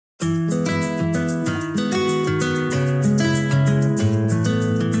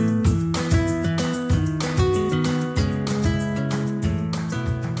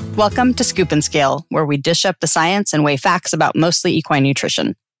Welcome to Scoop and Scale, where we dish up the science and weigh facts about mostly equine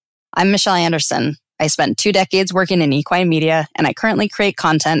nutrition. I'm Michelle Anderson. I spent 2 decades working in equine media, and I currently create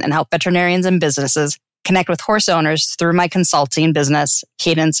content and help veterinarians and businesses connect with horse owners through my consulting business,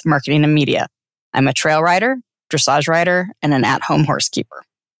 Cadence Marketing and Media. I'm a trail rider, dressage rider, and an at-home horse keeper.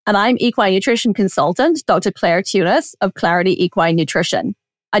 And I'm equine nutrition consultant, Dr. Claire Tunis of Clarity Equine Nutrition.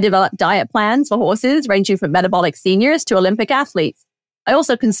 I develop diet plans for horses ranging from metabolic seniors to Olympic athletes. I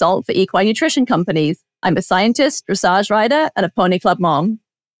also consult for equine nutrition companies. I'm a scientist, dressage rider, and a pony club mom.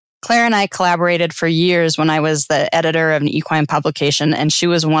 Claire and I collaborated for years when I was the editor of an equine publication, and she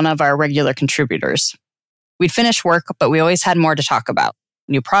was one of our regular contributors. We'd finish work, but we always had more to talk about.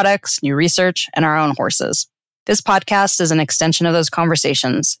 New products, new research, and our own horses. This podcast is an extension of those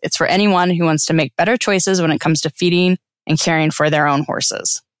conversations. It's for anyone who wants to make better choices when it comes to feeding and caring for their own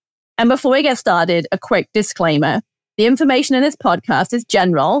horses. And before we get started, a quick disclaimer. The information in this podcast is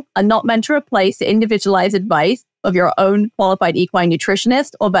general and not meant to replace the individualized advice of your own qualified equine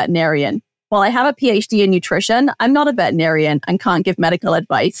nutritionist or veterinarian. While I have a PhD in nutrition, I'm not a veterinarian and can't give medical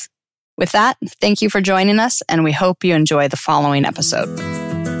advice. With that, thank you for joining us, and we hope you enjoy the following episode.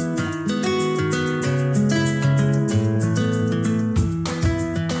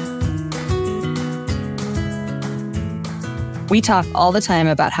 We talk all the time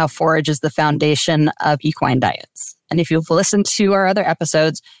about how forage is the foundation of equine diets. And if you've listened to our other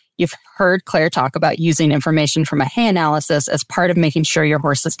episodes, you've heard Claire talk about using information from a hay analysis as part of making sure your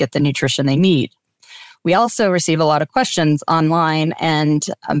horses get the nutrition they need. We also receive a lot of questions online and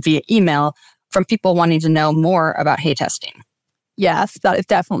via email from people wanting to know more about hay testing. Yes, that is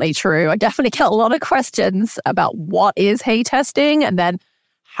definitely true. I definitely get a lot of questions about what is hay testing and then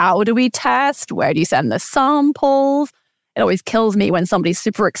how do we test? Where do you send the samples? It always kills me when somebody's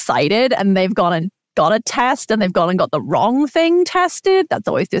super excited and they've gone and got a test and they've gone and got the wrong thing tested. That's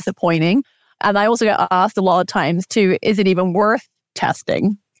always disappointing. And I also get asked a lot of times too, is it even worth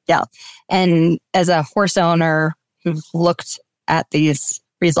testing? Yeah. And as a horse owner who's looked at these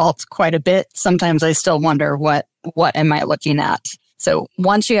results quite a bit, sometimes I still wonder what am I looking at? So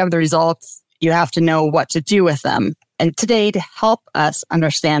once you have the results, you have to know what to do with them. And today, to help us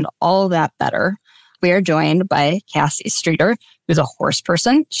understand all that better, we are joined by Cassy Streeter, who's a horse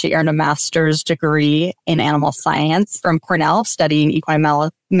person. She earned a master's degree in animal science from Cornell, studying equine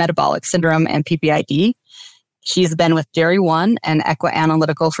metabolic syndrome and PPID. She's been with Dairy One and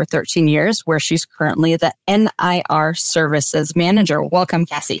Equi-Analytical for 13 years, where she's currently the NIR Services Manager. Welcome,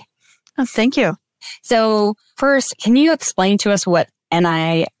 Cassy. Oh, thank you. So first, can you explain to us what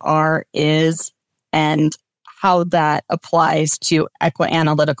NIR is and how that applies to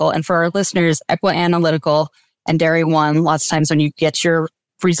Equi-Analytical? And for our listeners, Equi-Analytical and Dairy One, lots of times when you get your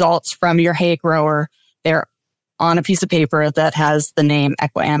results from your hay grower, they're on a piece of paper that has the name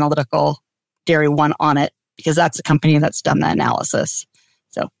Equi-Analytical Dairy One on it, because that's a company that's done the analysis.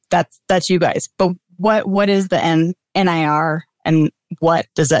 So that's you guys. But what is the NIR and what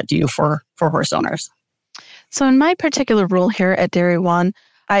does that do for horse owners? So in my particular role here at Dairy One,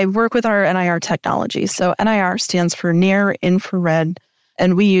 I work with our NIR technology. So NIR stands for Near Infrared,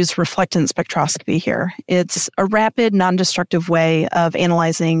 and we use reflectance spectroscopy here. It's a rapid, non-destructive way of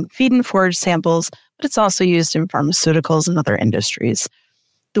analyzing feed and forage samples, but it's also used in pharmaceuticals and other industries.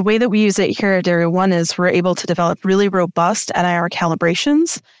 The way that we use it here at Dairy One is we're able to develop really robust NIR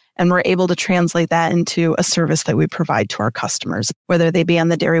calibrations, and we're able to translate that into a service that we provide to our customers, whether they be on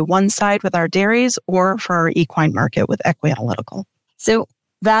the Dairy One side with our dairies or for our equine market with Equi-Analytical. So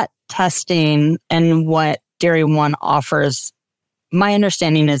that testing and what Dairy One offers, my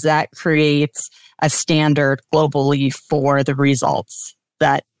understanding is that creates a standard globally for the results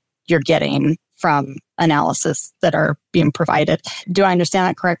that you're getting from analysis that are being provided. Do I understand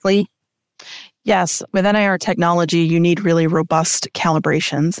that correctly? Yes. With NIR technology, you need really robust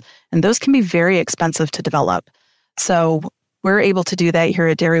calibrations, and those can be very expensive to develop. So we're able to do that here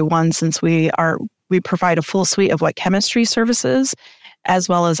at Dairy One since we provide a full suite of wet chemistry services as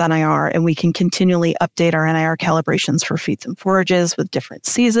well as NIR, and we can continually update our NIR calibrations for feeds and forages with different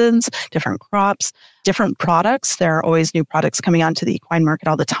seasons, different crops, different products. There are always new products coming onto the equine market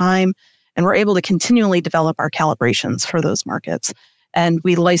all the time, and we're able to continually develop our calibrations for those markets. And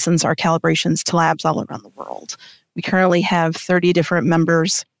we license our calibrations to labs all around the world. We currently have 30 different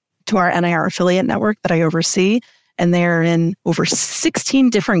members to our NIR affiliate network that I oversee, and they're in over 16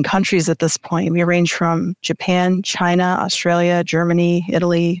 different countries at this point. We range from Japan, China, Australia, Germany,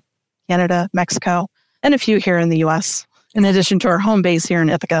 Italy, Canada, Mexico, and a few here in the U.S., in addition to our home base here in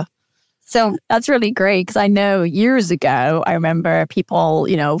Ithaca. So that's really great because I know years ago, I remember people,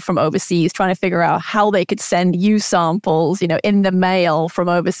 from overseas trying to figure out how they could send you samples, in the mail from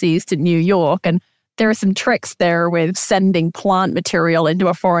overseas to New York. And there are some tricks there with sending plant material into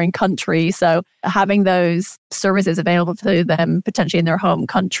a foreign country. So having those services available to them potentially in their home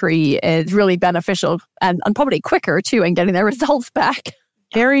country is really beneficial and probably quicker too in getting their results back.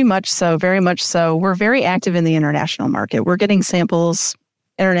 Very much so, very much so. We're very active in the international market. We're getting samples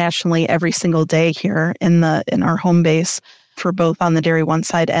internationally every single day here in our home base for both on the Dairy One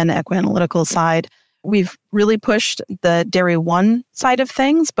side and Equi-Analytical side. We've really pushed the Dairy One side of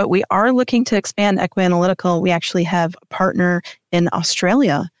things, but we are looking to expand Equi-Analytical. We actually have a partner in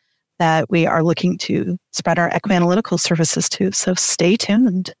Australia that we are looking to spread our Equi-Analytical services to. So stay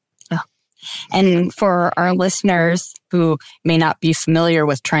tuned. And for our listeners who may not be familiar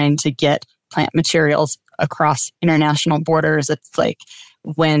with trying to get plant materials across international borders, it's like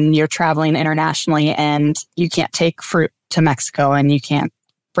when you're traveling internationally and you can't take fruit to Mexico and you can't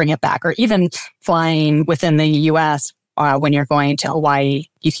bring it back, or even flying within the U.S. When you're going to Hawaii,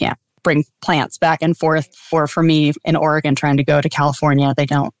 you can't bring plants back and forth. Or for me in Oregon, trying to go to California, they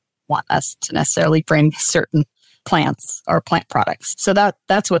don't want us to necessarily bring certain plants or plant products. So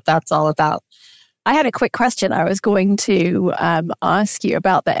that's what that's all about. I had a quick question I was going to ask you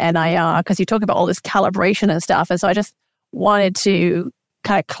about the NIR, because you talk about all this calibration and stuff. And so I just wanted to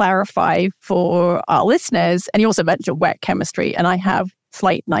kind of clarify for our listeners. And you also mentioned wet chemistry, and I have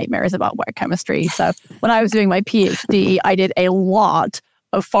slight nightmares about wet chemistry. So when I was doing my PhD, I did a lot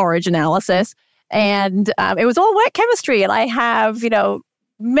of forage analysis, and it was all wet chemistry. And I have,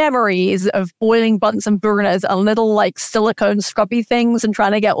 memories of boiling Bunsen burners and little silicone scrubby things and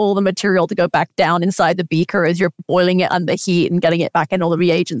trying to get all the material to go back down inside the beaker as you're boiling it under heat and getting it back in all the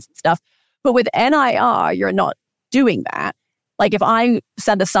reagents and stuff. But with NIR, you're not doing that. If I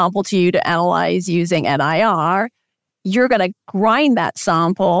send a sample to you to analyze using NIR, you're going to grind that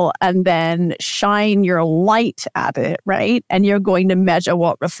sample and then shine your light at it, right? And you're going to measure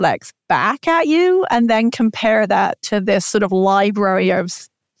what reflects back at you and then compare that to this sort of library of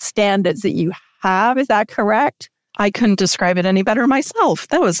standards that you have. Is that correct? I couldn't describe it any better myself.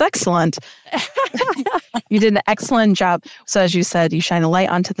 That was excellent. You did an excellent job. So as you said, you shine a light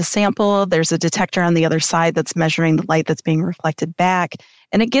onto the sample. There's a detector on the other side that's measuring the light that's being reflected back.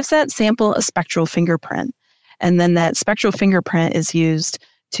 And it gives that sample a spectral fingerprint. And then that spectral fingerprint is used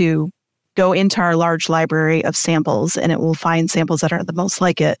to go into our large library of samples, and it will find samples that are the most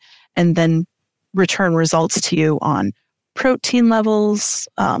like it, and then return results to you on protein levels,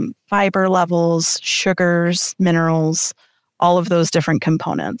 fiber levels, sugars, minerals, all of those different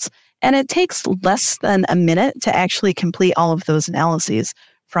components. And it takes less than a minute to actually complete all of those analyses,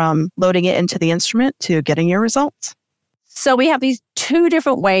 from loading it into the instrument to getting your results. So we have these two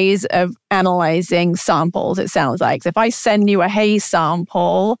different ways of analyzing samples, it sounds like. So if I send you a hay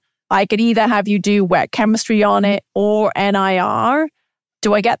sample, I could either have you do wet chemistry on it or NIR.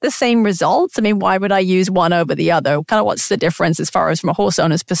 Do I get the same results? I mean, why would I use one over the other? Kind of what's the difference as far as from a horse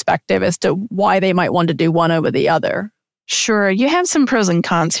owner's perspective as to why they might want to do one over the other? Sure. You have some pros and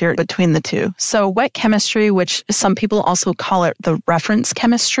cons here between the two. So wet chemistry, which some people also call it the reference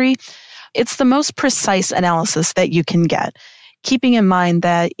chemistry, it's the most precise analysis that you can get. Keeping in mind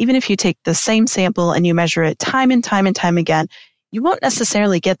that even if you take the same sample and you measure it time and time and time again, you won't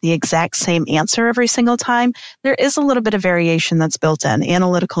necessarily get the exact same answer every single time. There is a little bit of variation that's built in,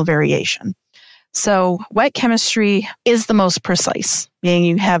 analytical variation. So wet chemistry is the most precise, meaning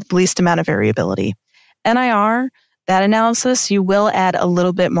you have the least amount of variability. NIR, that analysis, you will add a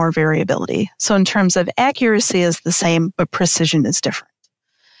little bit more variability. So in terms of accuracy is the same, but precision is different.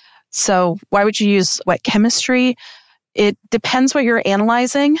 So why would you use wet chemistry? It depends what you're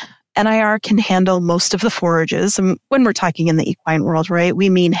analyzing. NIR can handle most of the forages. And when we're talking in the equine world, right, we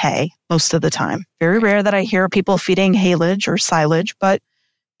mean hay most of the time. Very rare that I hear people feeding haylage or silage, but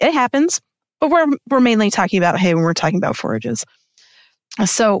it happens. But we're mainly talking about hay when we're talking about forages.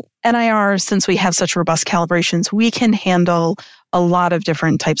 So NIR, since we have such robust calibrations, we can handle a lot of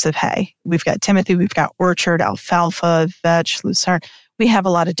different types of hay. We've got Timothy, we've got orchard, alfalfa, vetch, lucerne. We have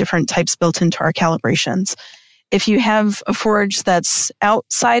a lot of different types built into our calibrations. If you have a forage that's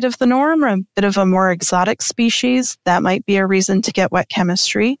outside of the norm, or a bit of a more exotic species, that might be a reason to get wet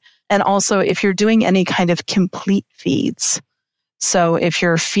chemistry. And also, if you're doing any kind of complete feeds, so if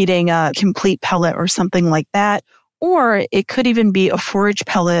you're feeding a complete pellet or something like that, or it could even be a forage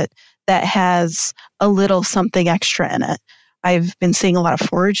pellet that has a little something extra in it. I've been seeing a lot of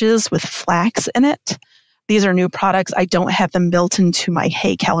forages with flax in it. These are new products. I don't have them built into my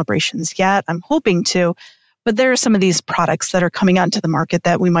hay calibrations yet. I'm hoping to. But there are some of these products that are coming onto the market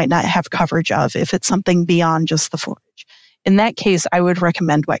that we might not have coverage of if it's something beyond just the forage. In that case, I would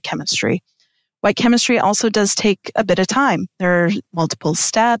recommend wet chemistry. Wet chemistry also does take a bit of time. There are multiple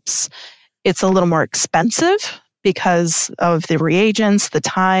steps. It's a little more expensive because of the reagents, the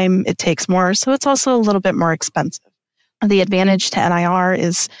time, it takes more. So it's also a little bit more expensive. The advantage to NIR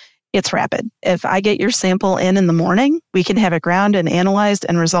is it's rapid. If I get your sample in the morning, we can have it ground and analyzed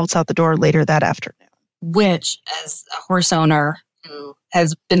and results out the door later that afternoon. Which, as a horse owner who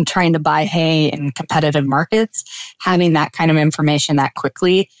has been trying to buy hay in competitive markets, having that kind of information that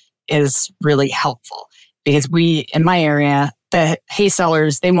quickly is really helpful. Because in my area, the hay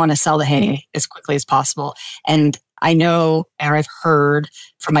sellers, they want to sell the hay as quickly as possible. And I know, or I've heard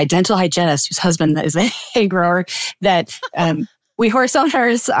from my dental hygienist, whose husband is a hay grower, that we horse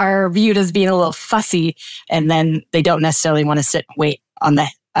owners are viewed as being a little fussy, and then they don't necessarily want to sit and wait on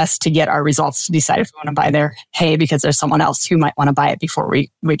us to get our results to decide if we want to buy their hay because there's someone else who might want to buy it before we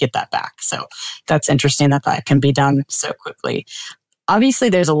get that back. So that's interesting that can be done so quickly. Obviously,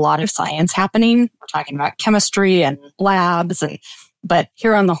 there's a lot of science happening. We're talking about chemistry and labs, but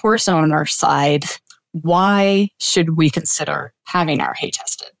here on the horse owner side, why should we consider having our hay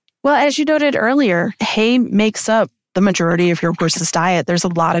tested? Well, as you noted earlier, hay makes up the majority of your horse's diet. There's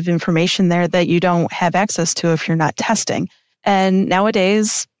a lot of information there that you don't have access to if you're not testing. And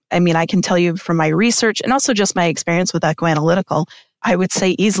nowadays, I can tell you from my research and also just my experience with Equi-Analytical, I would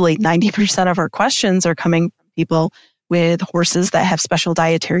say easily 90% of our questions are coming from people with horses that have special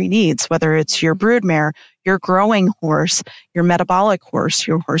dietary needs, whether it's your broodmare, your growing horse, your metabolic horse,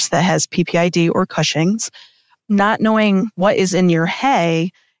 your horse that has PPID or Cushing's. Not knowing what is in your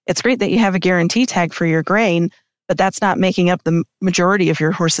hay, it's great that you have a guarantee tag for your grain, but that's not making up the majority of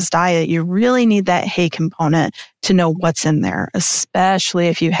your horse's diet. You really need that hay component to know what's in there, especially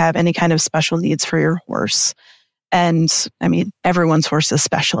if you have any kind of special needs for your horse. And everyone's horse is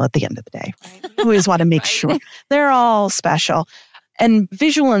special at the end of the day. Right? We always want to make sure they're all special. And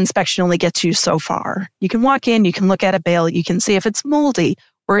visual inspection only gets you so far. You can walk in, you can look at a bale, you can see if it's moldy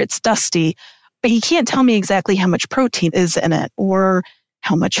or it's dusty, but you can't tell me exactly how much protein is in it or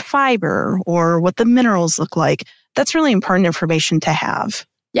how much fiber or what the minerals look like. That's really important information to have.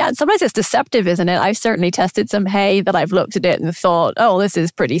 Yeah, and sometimes it's deceptive, isn't it? I've certainly tested some hay that I've looked at it and thought, oh, this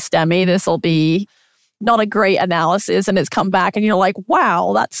is pretty stemmy. This will be not a great analysis. And it's come back and you're like,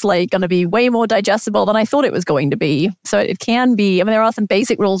 wow, that's like going to be way more digestible than I thought it was going to be. So it can be, there are some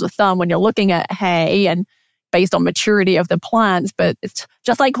basic rules of thumb when you're looking at hay and based on maturity of the plants, but it's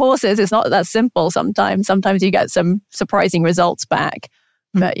just like horses. It's not that simple sometimes. Sometimes you get some surprising results back.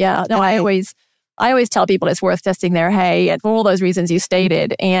 But yeah, no, I always tell people it's worth testing their hay and for all those reasons you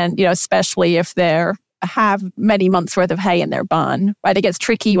stated. And, especially if they have many months worth of hay in their barn, right? It gets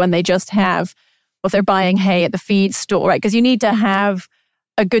tricky when they just have, if they're buying hay at the feed store, right? Because you need to have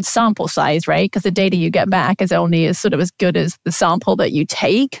a good sample size, right? Because the data you get back is only as sort of as good as the sample that you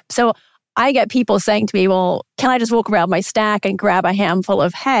take. So I get people saying to me, well, can I just walk around my stack and grab a handful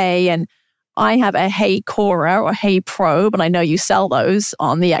of hay? And I have a hay corer or hay probe, and I know you sell those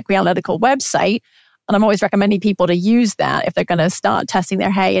on the Equi-Analytical website. And I'm always recommending people to use that if they're going to start testing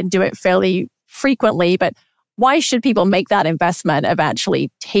their hay and do it fairly frequently. But why should people make that investment of actually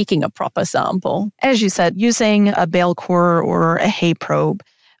taking a proper sample? As you said, using a bale corer or a hay probe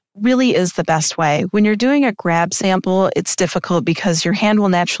really is the best way. When you're doing a grab sample, it's difficult because your hand will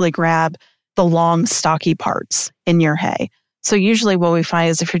naturally grab the long, stocky parts in your hay. So usually what we find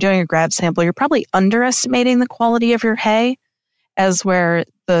is if you're doing a grab sample, you're probably underestimating the quality of your hay, as where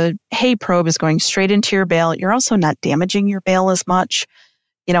the hay probe is going straight into your bale. You're also not damaging your bale as much.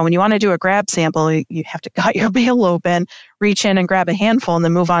 When you want to do a grab sample, you have to cut your bale open, reach in and grab a handful and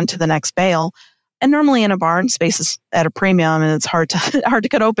then move on to the next bale. And normally in a barn, space is at a premium and it's hard to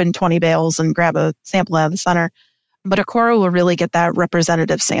cut open 20 bales and grab a sample out of the center. But a corer will really get that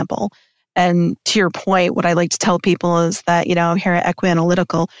representative sample. And to your point, what I like to tell people is that, here at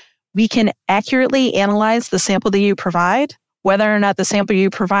Equi-Analytical, we can accurately analyze the sample that you provide. Whether or not the sample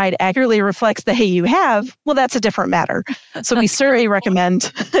you provide accurately reflects the hay you have, well, that's a different matter. So we certainly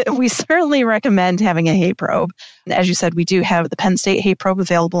recommend having a hay probe. And as you said, we do have the Penn State hay probe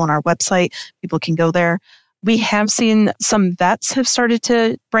available on our website. People can go there. We have seen some vets have started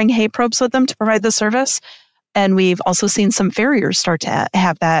to bring hay probes with them to provide the service. And we've also seen some farriers start to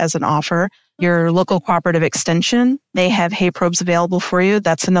have that as an offer. Your local cooperative extension, they have hay probes available for you.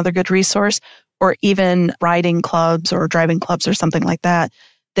 That's another good resource. Or even riding clubs or driving clubs or something like that.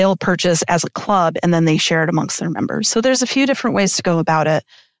 They'll purchase as a club and then they share it amongst their members. So there's a few different ways to go about it.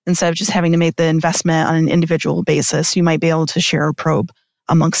 Instead of just having to make the investment on an individual basis, you might be able to share a probe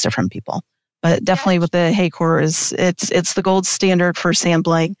amongst different people. But definitely with the hay core it's the gold standard for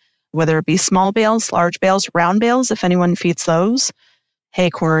sampling, whether it be small bales, large bales, round bales. If anyone feeds those, hay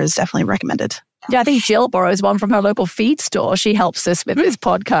core is definitely recommended. Yeah, I think Jill borrows one from her local feed store. She helps us with this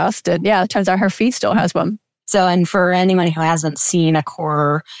podcast. And yeah, it turns out her feed store has one. So, and for anyone who hasn't seen a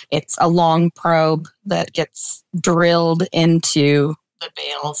core, it's a long probe that gets drilled into the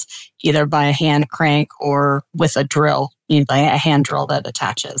bales, either by a hand crank or with a drill, by a hand drill that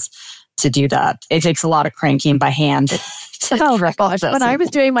attaches to do that. It takes a lot of cranking by hand. Oh, gosh. When I was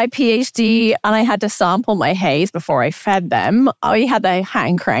doing my PhD and I had to sample my hays before I fed them, I had the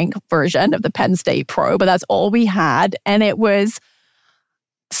hand crank version of the Penn State probe, but that's all we had. And it was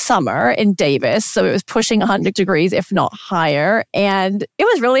summer in Davis, so it was pushing 100 degrees, if not higher. And it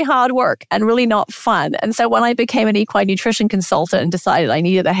was really hard work and really not fun. And so when I became an equine nutrition consultant and decided I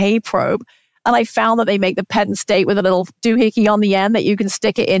needed a hay probe, and I found that they make the Penn State with a little doohickey on the end that you can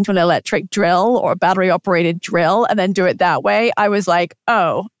stick it into an electric drill or a battery-operated drill and then do it that way, I was like,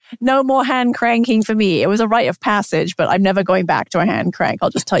 oh, no more hand cranking for me. It was a rite of passage, but I'm never going back to a hand crank. I'll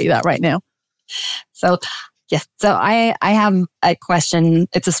just tell you that right now. So I have a question.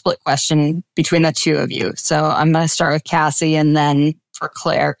 It's a split question between the two of you. So I'm going to start with Cassy and then for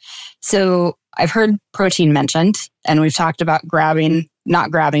Claire. So I've heard protein mentioned, and we've talked about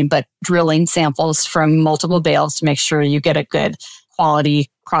but drilling samples from multiple bales to make sure you get a good quality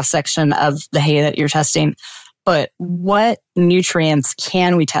cross-section of the hay that you're testing. But what nutrients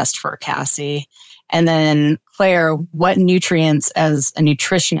can we test for, Cassy? And then Claire, what nutrients as a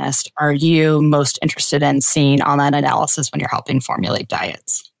nutritionist are you most interested in seeing on that analysis when you're helping formulate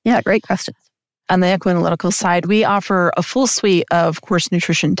diets? Yeah, great question. On the Equi-Analytical side, we offer a full suite of course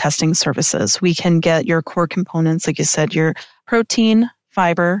nutrition testing services. We can get your core components, like you said, your protein,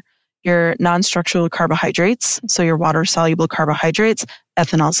 fiber, your non-structural carbohydrates, so your water-soluble carbohydrates,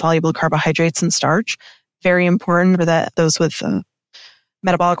 ethanol-soluble carbohydrates, and starch. Very important for those with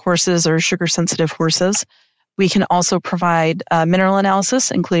metabolic horses or sugar-sensitive horses. We can also provide mineral analysis,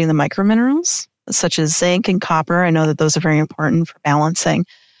 including the microminerals, such as zinc and copper. I know that those are very important for balancing.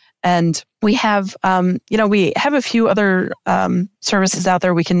 And we have, we have a few other services out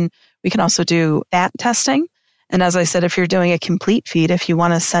there. We can also do fat testing. And as I said, if you're doing a complete feed, if you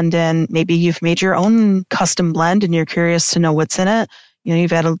want to send in, maybe you've made your own custom blend and you're curious to know what's in it,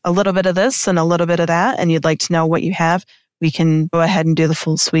 you've had a little bit of this and a little bit of that, and you'd like to know what you have, we can go ahead and do the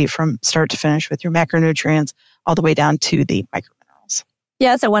full suite from start to finish with your macronutrients all the way down to the microminerals.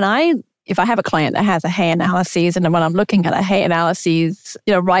 Yeah, so if I have a client that has a hay analysis, and when I'm looking at a hay analysis,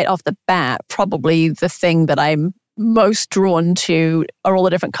 right off the bat, probably the thing that I'm most drawn to are all the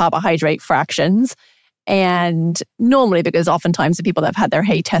different carbohydrate fractions. And normally, because oftentimes the people that have had their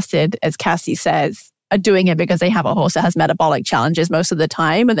hay tested, as Cassy says, are doing it because they have a horse that has metabolic challenges most of the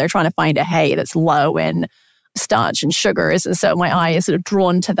time, and they're trying to find a hay that's low in starch and sugars. And so my eye is sort of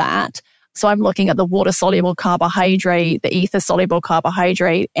drawn to that. So I'm looking at the water-soluble carbohydrate, the ether-soluble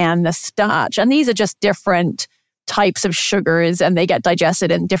carbohydrate, and the starch. And these are just different types of sugars, and they get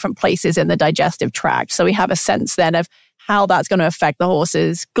digested in different places in the digestive tract. So we have a sense then of how that's going to affect the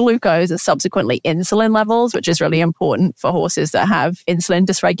horse's glucose and subsequently insulin levels, which is really important for horses that have insulin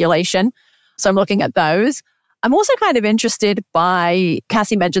dysregulation. So I'm looking at those. I'm also kind of interested by,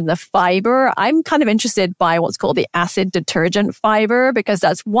 Cassy mentioned the fiber. I'm kind of interested by what's called the acid detergent fiber, because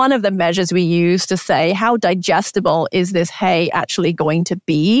that's one of the measures we use to say how digestible is this hay actually going to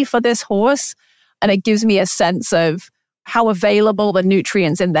be for this horse. And it gives me a sense of how available the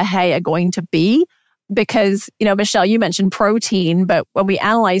nutrients in the hay are going to be. Because, Michelle, you mentioned protein, but when we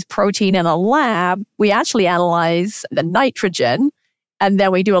analyze protein in a lab, we actually analyze the nitrogen. And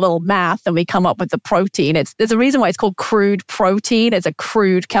then we do a little math and we come up with the protein. There's a reason why it's called crude protein. It's a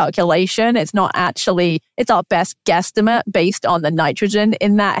crude calculation. It's not actually, it's our best guesstimate based on the nitrogen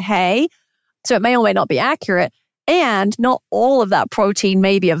in that hay. So it may or may not be accurate. And not all of that protein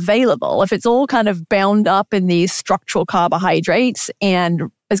may be available. If it's all kind of bound up in these structural carbohydrates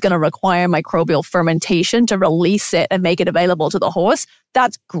and is going to require microbial fermentation to release it and make it available to the horse,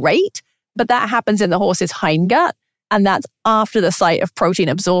 that's great. But that happens in the horse's hindgut. And that's after the site of protein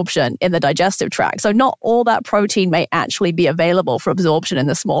absorption in the digestive tract. So not all that protein may actually be available for absorption in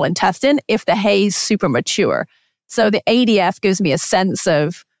the small intestine if the hay is super mature. So the ADF gives me a sense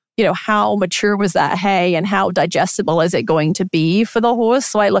of, how mature was that hay and how digestible is it going to be for the horse.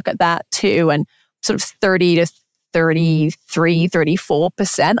 So I look at that too, and sort of 30 to 33,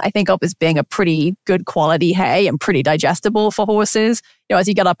 34%, I think of as being a pretty good quality hay and pretty digestible for horses. As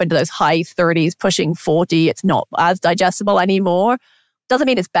you get up into those high 30s, pushing 40, it's not as digestible anymore. Doesn't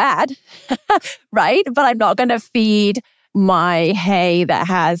mean it's bad, right? But I'm not going to feed my hay that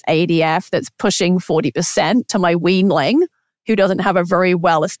has ADF that's pushing 40% to my weanling who doesn't have a very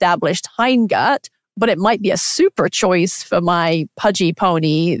well-established hindgut, but it might be a super choice for my pudgy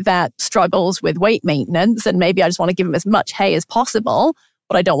pony that struggles with weight maintenance. And maybe I just want to give him as much hay as possible,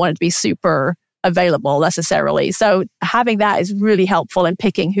 but I don't want it to be super available necessarily. So having that is really helpful in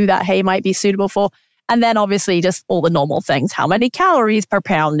picking who that hay might be suitable for. And then obviously just all the normal things, how many calories per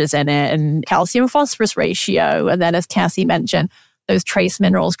pound is in it and calcium phosphorus ratio. And then as Cassy mentioned, those trace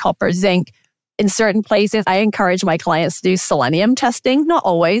minerals, copper, zinc. In certain places, I encourage my clients to do selenium testing, not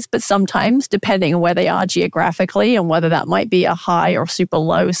always, but sometimes, depending on where they are geographically and whether that might be a high or super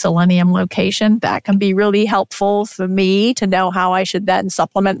low selenium location. That can be really helpful for me to know how I should then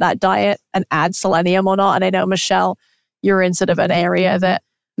supplement that diet and add selenium or not. And I know, Michelle, you're in sort of an area that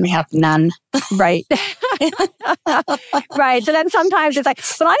we have none. Right. Right. So then sometimes it's like,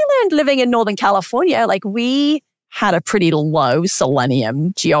 but I learned living in Northern California, like we had a pretty low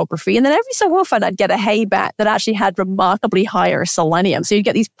selenium geography. And then every so often I'd get a hay bat that actually had remarkably higher selenium. So you'd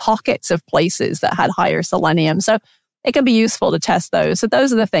get these pockets of places that had higher selenium. So it can be useful to test those. So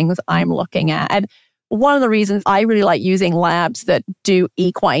those are the things I'm looking at. And one of the reasons I really like using labs that do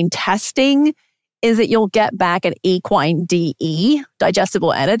equine testing is that you'll get back an equine DE,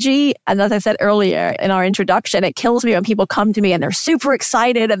 digestible energy. And as I said earlier in our introduction, it kills me when people come to me and they're super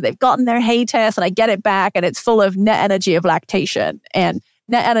excited and they've gotten their hay test and I get it back and it's full of net energy of lactation and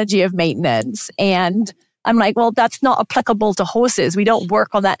net energy of maintenance. And I'm like, well, that's not applicable to horses. We don't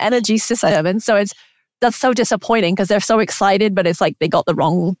work on that energy system. And so that's so disappointing because they're so excited, but it's like they got the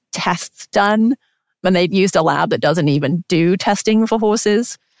wrong tests done when they've used a lab that doesn't even do testing for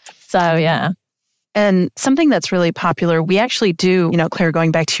horses. So yeah. And something that's really popular, we actually do, Claire,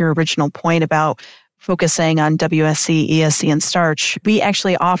 going back to your original point about focusing on WSC, ESC, and starch, we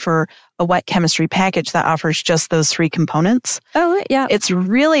actually offer a wet chemistry package that offers just those three components. Oh, yeah. It's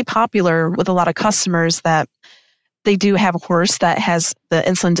really popular with a lot of customers that they do have a horse that has the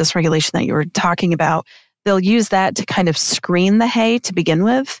insulin dysregulation that you were talking about. They'll use that to kind of screen the hay to begin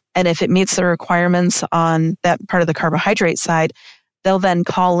with. And if it meets the requirements on that part of the carbohydrate side, they'll then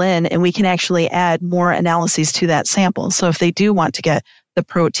call in and we can actually add more analyses to that sample. So if they do want to get the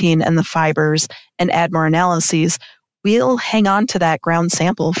protein and the fibers and add more analyses, we'll hang on to that ground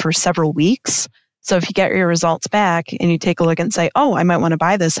sample for several weeks. So if you get your results back and you take a look and say, oh, I might want to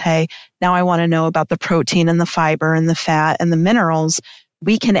buy this hay. Now I want to know about the protein and the fiber and the fat and the minerals.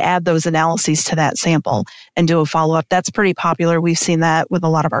 We can add those analyses to that sample and do a follow-up. That's pretty popular. We've seen that with a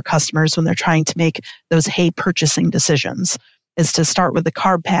lot of our customers when they're trying to make those hay purchasing decisions, is to start with the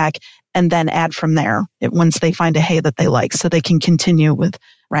carb pack and then add from there once they find a hay that they like, so they can continue with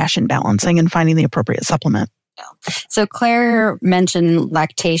ration balancing and finding the appropriate supplement. So Claire mentioned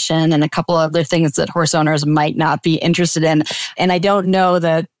lactation and a couple other things that horse owners might not be interested in. And I don't know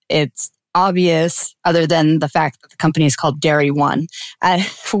that it's obvious other than the fact that the company is called Dairy One.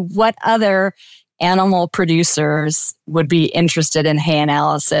 What other animal producers would be interested in hay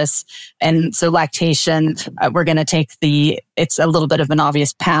analysis? And so lactation, we're going to take it's a little bit of an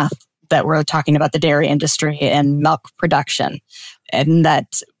obvious path that we're talking about the dairy industry and milk production, and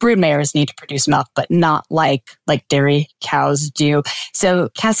that broodmares need to produce milk, but not like dairy cows do. So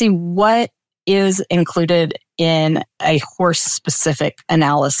Cassy, what is included in a horse-specific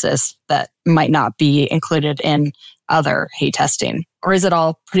analysis that might not be included in other hay testing? Or is it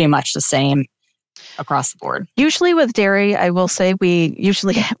all pretty much the same across the board? Usually with dairy, I will say we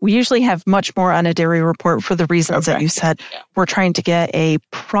usually have much more on a dairy report for the reasons that you said. Yeah. We're trying to get a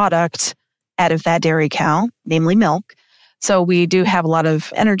product out of that dairy cow, namely milk. So we do have a lot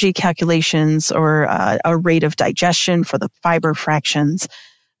of energy calculations or a rate of digestion for the fiber fractions,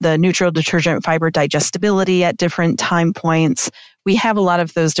 the neutral detergent fiber digestibility at different time points. We have a lot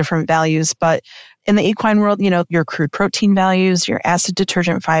of those different values, but in the equine world, your crude protein values, your acid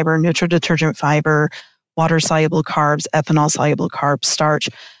detergent fiber, neutral detergent fiber, water-soluble carbs, ethanol-soluble carbs, starch,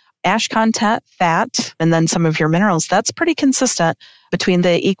 ash content, fat, and then some of your minerals. That's pretty consistent between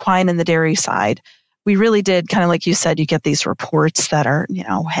the equine and the dairy side. We really did, kind of like you said, you get these reports that are,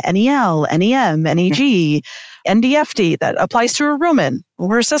 NEL, NEM, NEG, NDFD that applies to a rumen.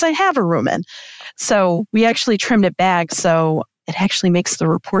 Where it says I have a rumen. So we actually trimmed it back so it actually makes the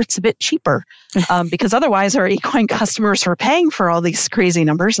reports a bit cheaper because otherwise our equine customers are paying for all these crazy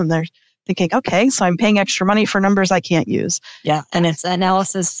numbers and they're thinking, okay, so I'm paying extra money for numbers I can't use. Yeah. And it's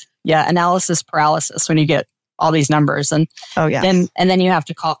analysis paralysis when you get all these numbers. And then you have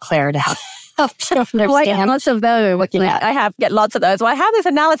to call Claire to help you understand. Lots of those. I get lots of those. Well, I have this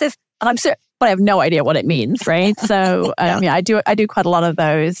analysis and I'm sure but I have no idea what it means, right? So I do quite a lot of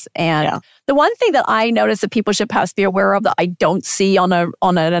those. And the one thing that I notice that people should perhaps be aware of that I don't see on an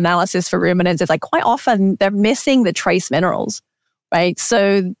analysis for ruminants is like quite often they're missing the trace minerals, right?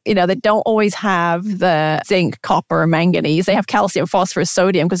 So, they don't always have the zinc, copper, manganese. They have calcium, phosphorus,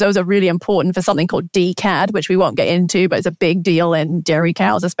 sodium, because those are really important for something called DCAD, which we won't get into, but it's a big deal in dairy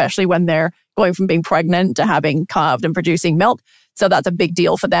cows, especially when they're going from being pregnant to having calved and producing milk. So that's a big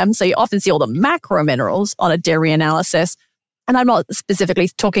deal for them. So you often see all the macro minerals on a dairy analysis. And I'm not specifically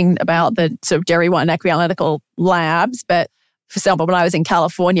talking about the sort of Dairy One Equi-Analytical labs, but for example, when I was in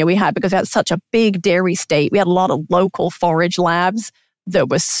California, because we had such a big dairy state, we had a lot of local forage labs that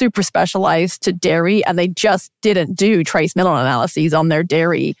were super specialized to dairy, and they just didn't do trace mineral analyses on their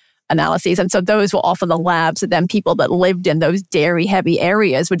dairy analyses. And so those were often the labs that then people that lived in those dairy heavy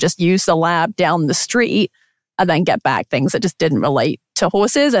areas would just use the lab down the street and then get back things that just didn't relate to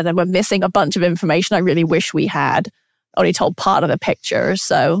horses. And then we're missing a bunch of information I really wish we had only told part of the picture.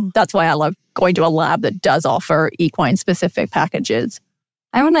 So that's why I love going to a lab that does offer equine-specific packages.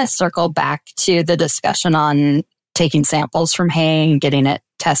 I want to circle back to the discussion on taking samples from hay and getting it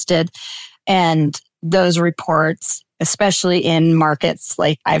tested. And those reports, especially in markets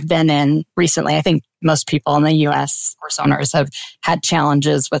like I've been in recently, I think most people in the U.S. horse owners have had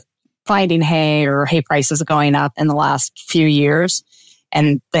challenges with finding hay or hay prices going up in the last few years.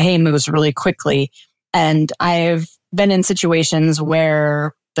 And the hay moves really quickly. And I've been in situations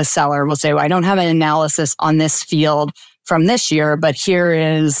where the seller will say, well, I don't have an analysis on this field from this year, but here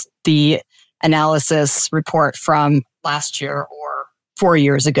is the analysis report from last year or 4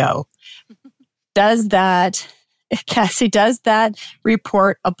 years ago. Cassy, does that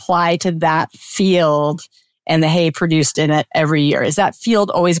report apply to that field and the hay produced in it every year? Is that field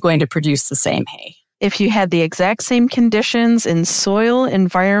always going to produce the same hay? If you had the exact same conditions in soil,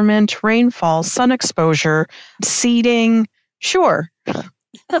 environment, rainfall, sun exposure, seeding, sure.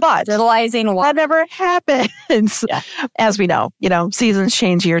 But fertilizing that never happens. Yeah. As we know, seasons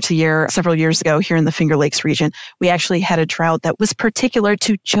change year to year. Several years ago here in the Finger Lakes region, we actually had a drought that was particular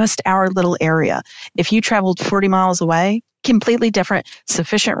to just our little area. If you traveled 40 miles away, completely different,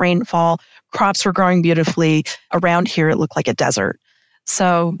 sufficient rainfall, crops were growing beautifully. Around here, it looked like a desert.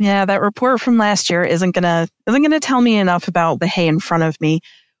 So that report from last year isn't gonna tell me enough about the hay in front of me.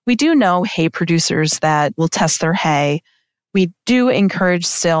 We do know hay producers that will test their hay. We do encourage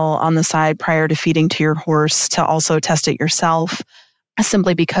still on the side prior to feeding to your horse to also test it yourself,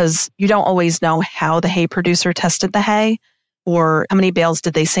 simply because you don't always know how the hay producer tested the hay or how many bales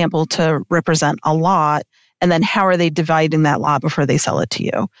did they sample to represent a lot, and then how are they dividing that lot before they sell it to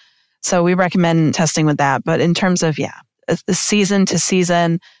you. So we recommend testing with that. But in terms of, the season to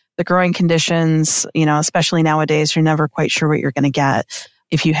season, the growing conditions, especially nowadays, you're never quite sure what you're going to get.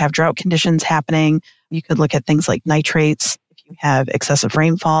 If you have drought conditions happening, you could look at things like nitrates. If you have excessive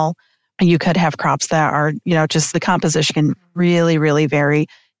rainfall, you could have crops that are, just the composition can really, really vary.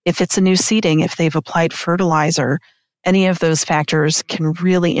 If it's a new seeding, if they've applied fertilizer, any of those factors can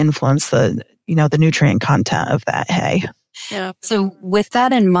really influence the nutrient content of that hay. Yeah. So with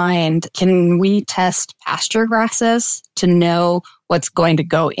that in mind, can we test pasture grasses to know what's going to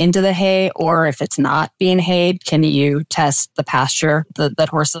go into the hay? Or if it's not being hayed, can you test the pasture that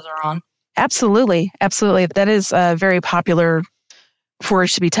horses are on? Absolutely. Absolutely. That is a very popular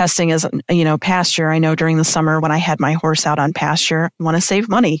forage to be testing is, pasture. I know during the summer when I had my horse out on pasture, you want to save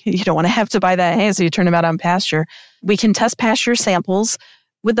money. You don't want to have to buy that hay, so you turn them out on pasture. We can test pasture samples.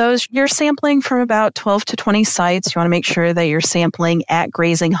 With those, you're sampling from about 12 to 20 sites. You want to make sure that you're sampling at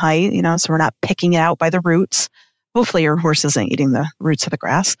grazing height, so we're not picking it out by the roots. Hopefully your horse isn't eating the roots of the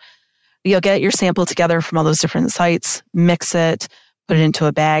grass. You'll get your sample together from all those different sites, mix it, put it into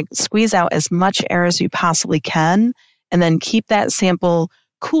a bag, squeeze out as much air as you possibly can, and then keep that sample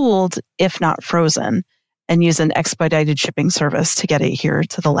cooled, if not frozen, and use an expedited shipping service to get it here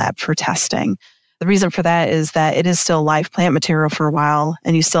to the lab for testing. The reason for that is that it is still live plant material for a while,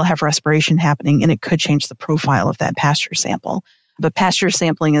 and you still have respiration happening, and it could change the profile of that pasture sample. But pasture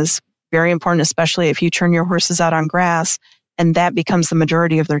sampling is very important, especially if you turn your horses out on grass, and that becomes the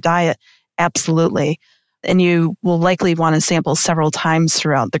majority of their diet. Absolutely. And you will likely want to sample several times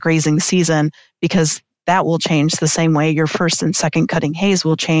throughout the grazing season, because that will change the same way your first and second cutting hays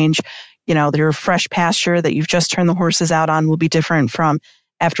will change. Your fresh pasture that you've just turned the horses out on will be different from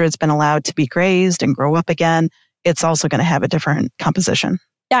after it's been allowed to be grazed and grow up again. It's also going to have a different composition.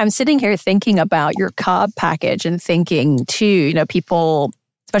 Yeah, I'm sitting here thinking about your carb package and thinking too, people,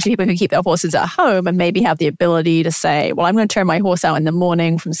 especially people who keep their horses at home and maybe have the ability to say, well, I'm going to turn my horse out in the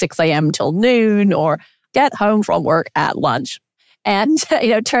morning from 6 a.m. till noon or get home from work at lunch. and,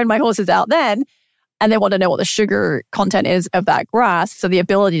 turn my horses out then. And they want to know what the sugar content is of that grass. So the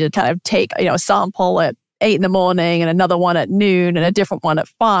ability to kind of take, a sample at 8 a.m. and another one at noon and a different one at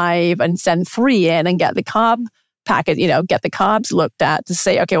 5 and send 3 in and get the carb packet, get the carbs looked at to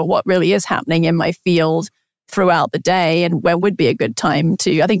say, okay, well, what really is happening in my field throughout the day and when would be a good time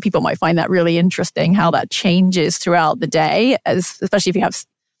to, I think people might find that really interesting how that changes throughout the day, especially if you have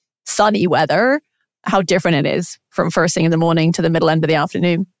sunny weather, how different it is from first thing in the morning to the middle end of the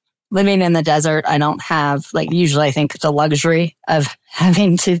afternoon. Living in the desert, I don't have, usually I think the luxury of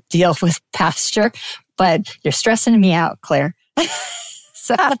having to deal with pasture, but you're stressing me out, Claire.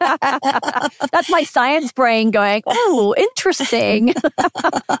 So that's my science brain going, oh, interesting.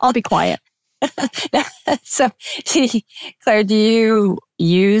 I'll be quiet. So, Claire, do you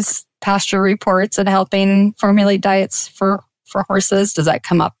use pasture reports in helping formulate diets for horses? Does that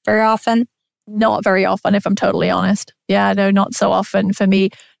come up very often? Not very often, if I'm totally honest. Yeah, no, not so often for me.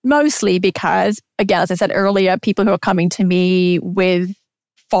 Mostly because, again, as I said earlier, people who are coming to me with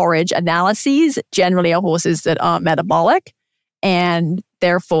forage analyses generally are horses that aren't metabolic. And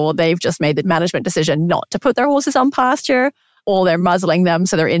therefore, they've just made the management decision not to put their horses on pasture, or they're muzzling them.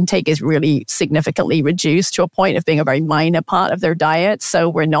 So their intake is really significantly reduced to a point of being a very minor part of their diet. So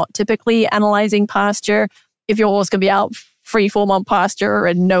we're not typically analyzing pasture. If your horse can be out free form on pasture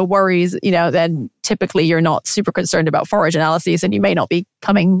and no worries, then typically you're not super concerned about forage analyses and you may not be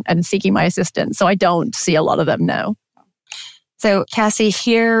coming and seeking my assistance. So I don't see a lot of them now. So Cassy,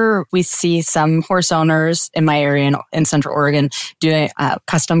 here we see some horse owners in my area in Central Oregon doing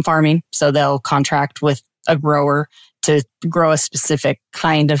custom farming. So they'll contract with a grower to grow a specific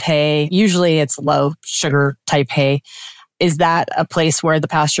kind of hay. Usually it's low sugar type hay. Is that a place where the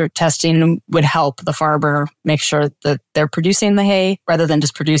pasture testing would help the farmer make sure that they're producing the hay rather than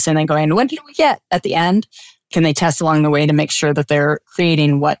just producing and going, what did we get at the end? Can they test along the way to make sure that they're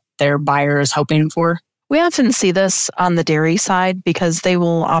creating what their buyer is hoping for? We often see this on the dairy side because they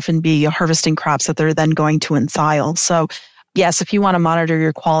will often be harvesting crops that they're then going to enthyle. So yes, if you want to monitor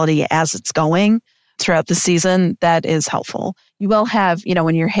your quality as it's going throughout the season, that is helpful. You will have,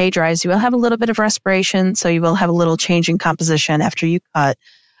 when your hay dries, you will have a little bit of respiration. So you will have a little change in composition after you cut,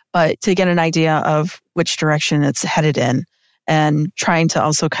 but to get an idea of which direction it's headed in and trying to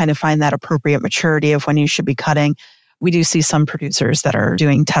also kind of find that appropriate maturity of when you should be cutting. We do see some producers that are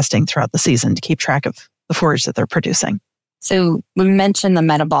doing testing throughout the season to keep track of the forage that they're producing. So we mentioned the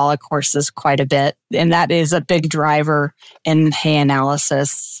metabolic horses quite a bit, and that is a big driver in hay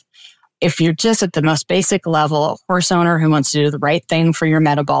analysis. If you're just at the most basic level, a horse owner who wants to do the right thing for your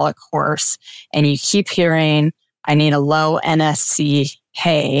metabolic horse, and you keep hearing, I need a low NSC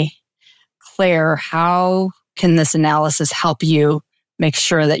hay, Claire, how can this analysis help you make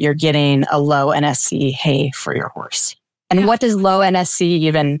sure that you're getting a low NSC hay for your horse? And what does low NSC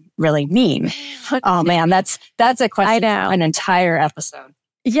even really mean? Oh man, that's a question for an entire episode.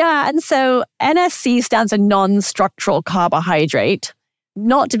 Yeah, and so NSC stands for non-structural carbohydrate,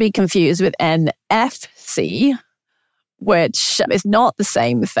 not to be confused with NFC, which is not the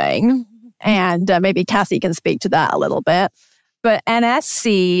same thing. And maybe Cassy can speak to that a little bit. But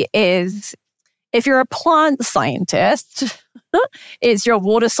NSC is, if you're a plant scientist, it's your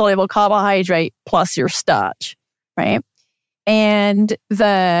water-soluble carbohydrate plus your starch, right? And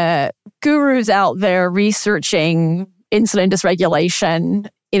the gurus out there researching insulin dysregulation,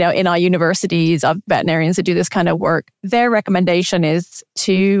 in our universities of veterinarians that do this kind of work, their recommendation is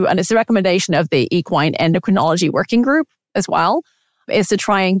and it's the recommendation of the Equine Endocrinology Working Group as well, is to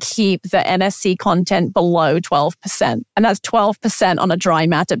try and keep the NSC content below 12%. And that's 12% on a dry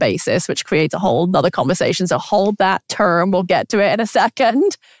matter basis, which creates a whole other conversation. So hold that term. We'll get to it in a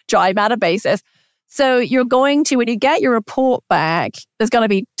second. Dry matter basis. So you're going to, when you get your report back, there's going to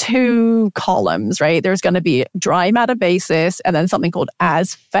be 2 columns, right? There's going to be dry matter basis and then something called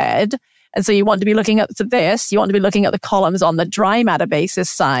as fed. And so you want to be looking at this, you want to be looking at the columns on the dry matter basis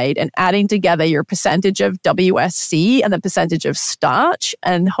side and adding together your percentage of WSC and the percentage of starch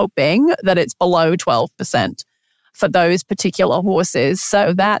and hoping that it's below 12% for those particular horses.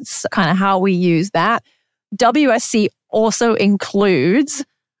 So that's kind of how we use that. WSC also includes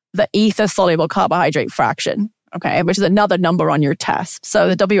the ether-soluble carbohydrate fraction, okay, which is another number on your test. So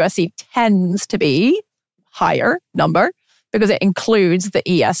the WSC tends to be higher number because it includes the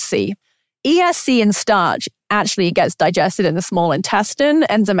ESC. ESC and starch actually gets digested in the small intestine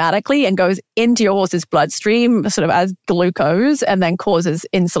enzymatically and goes into your horse's bloodstream sort of as glucose and then causes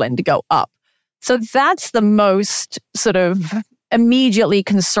insulin to go up. So that's the most sort of immediately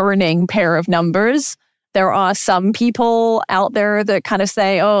concerning pair of numbers. There are some people out there that kind of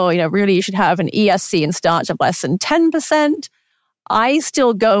say, really, you should have an ESC and starch of less than 10%. I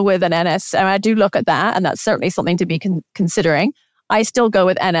still go with an NS, and I do look at that, and that's certainly something to be considering. I still go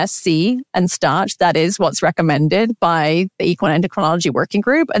with NSC and starch. That is what's recommended by the Equine Endocrinology Working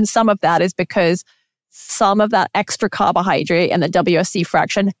Group. And some of that is because some of that extra carbohydrate and the WSC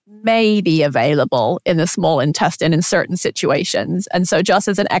fraction may be available in the small intestine in certain situations. And so just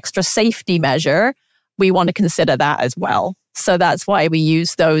as an extra safety measure, we want to consider that as well. So that's why we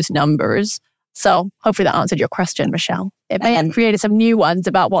use those numbers. So hopefully that answered your question, Michelle. It may have created some new ones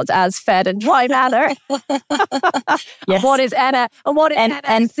about what's as fed and dry matter. Yes. What is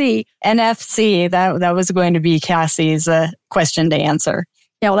NFC? NFC, that was going to be Cassy's question to answer.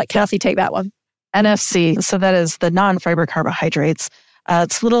 Yeah, we'll let Cassy take that one. NFC, so that is the non-fiber carbohydrates.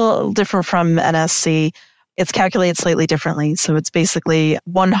 It's a little different from NSC. It's calculated slightly differently. So it's basically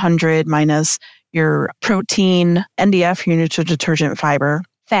 100 minus your protein, NDF, your neutral detergent fiber,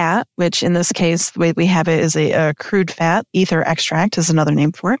 fat, which in this case, the way we have it is a crude fat, ether extract is another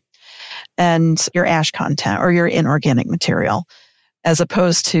name for it, and your ash content or your inorganic material, as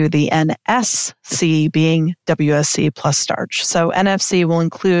opposed to the NSC being WSC plus starch. So NFC will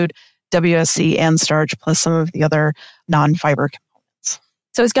include WSC and starch plus some of the other non-fiber components.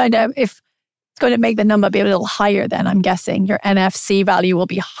 So it's going to make the number be a little higher then, I'm guessing. Your NFC value will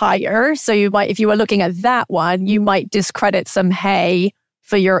be higher. So you might, if you were looking at that one, you might discredit some hay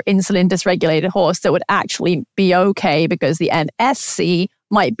for your insulin dysregulated horse that would actually be okay because the NSC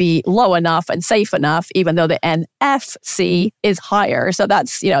might be low enough and safe enough, even though the NFC is higher. So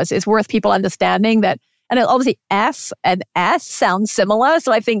that's, it's worth people understanding that. And obviously F and S sound similar.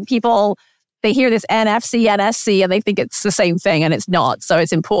 So I think people, they hear this NFC, NSC, and they think it's the same thing, and it's not. So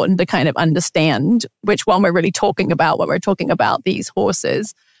it's important to kind of understand which one we're really talking about when we're talking about these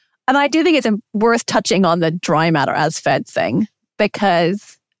horses. And I do think it's worth touching on the dry matter as fed thing,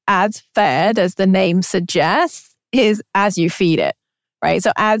 because as fed, as the name suggests, is as you feed it, right?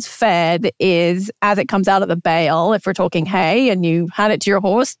 So as fed is as it comes out of the bale. If we're talking hay and you hand it to your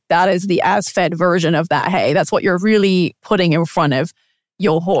horse, that is the as fed version of that hay. That's what you're really putting in front of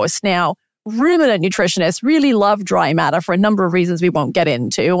your horse. Now, ruminant nutritionists really love dry matter for a number of reasons we won't get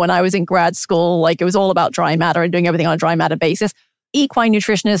into. When I was in grad school, it was all about dry matter and doing everything on a dry matter basis. Equine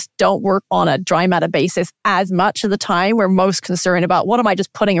nutritionists don't work on a dry matter basis as much of the time. We're most concerned about what am I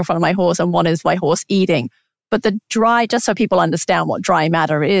just putting in front of my horse and what is my horse eating. But the dry, just so people understand what dry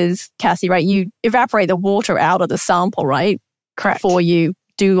matter is, Cassy, right? You evaporate the water out of the sample, right? Correct. Before you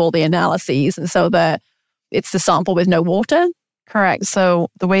do all the analyses. And so it's the sample with no water. Correct. So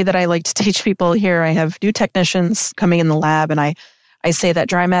the way that I like to teach people here, I have new technicians coming in the lab, and I say that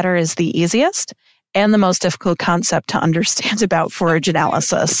dry matter is the easiest and the most difficult concept to understand about forage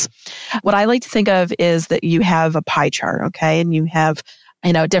analysis. What I like to think of is that you have a pie chart, okay? And you have,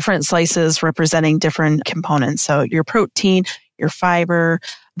 different slices representing different components. So your protein, your fiber,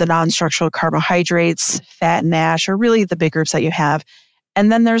 the non-structural carbohydrates, fat and ash are really the big groups that you have.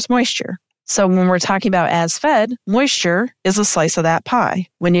 And then there's moisture. So when we're talking about as fed, moisture is a slice of that pie.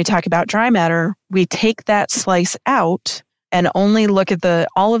 When you talk about dry matter, we take that slice out and only look at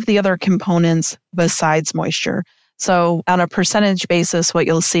all of the other components besides moisture. So on a percentage basis, what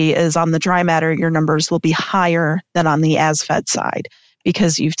you'll see is on the dry matter, your numbers will be higher than on the as fed side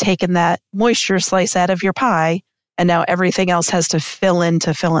because you've taken that moisture slice out of your pie, and now everything else has to fill in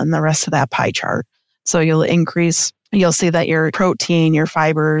the rest of that pie chart. So you'll see that your protein, your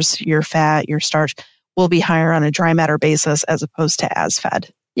fibers, your fat, your starch will be higher on a dry matter basis as opposed to as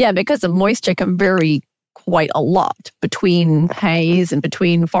fed. Yeah, because the moisture can vary quite a lot between hays and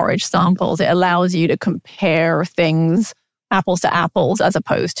between forage samples. It allows you to compare things apples to apples as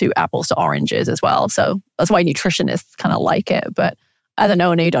opposed to apples to oranges as well. So that's why nutritionists kind of like it. But as an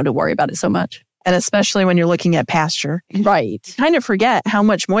owner, you don't have to worry about it so much. And especially when you're looking at pasture. Right. You kind of forget how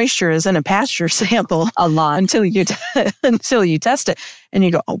much moisture is in a pasture sample A lot. until you test it. And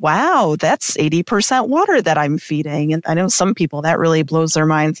you go, oh, wow, that's 80% water that I'm feeding. And I know some people that really blows their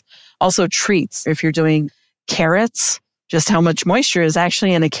minds. Also treats. If you're doing carrots, just how much moisture is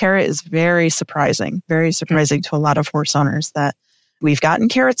actually in a carrot is very surprising to a lot of horse owners that we've gotten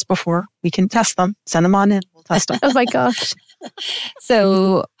carrots before. We can test them, send them on in, we'll test them. Oh my gosh.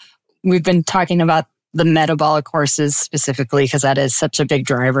 So we've been talking about the metabolic horses specifically because that is such a big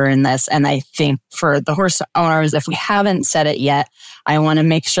driver in this. And I think for the horse owners, if we haven't said it yet, I want to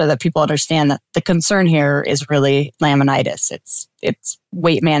make sure that people understand that the concern here is really laminitis. It's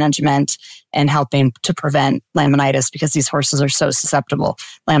weight management and helping to prevent laminitis because these horses are so susceptible.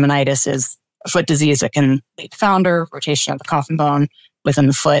 Laminitis is a foot disease that can lead to founder, rotation of the coffin bone within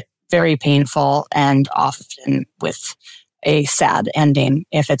the foot, very painful and often with a sad ending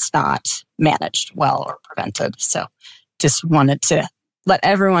if it's not managed well or prevented. So just wanted to let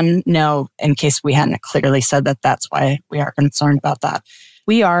everyone know in case we hadn't clearly said that that's why we are concerned about that.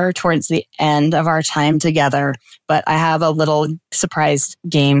 We are towards the end of our time together, but I have a little surprise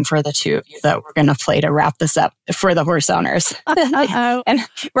game for the two of you that we're going to play to wrap this up for the horse owners. And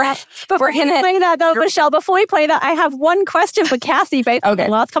we're going to play that though, Michelle. Before we play that, I have one question for Cassy based on the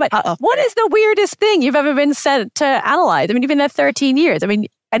last comment. What is the weirdest thing you've ever been sent to analyze? I mean, you've been there 13 years. I mean,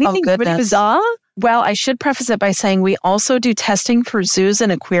 anything really bizarre? Well, I should preface it by saying we also do testing for zoos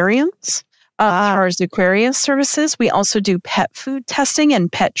and aquariums. As far as NIR Services, we also do pet food testing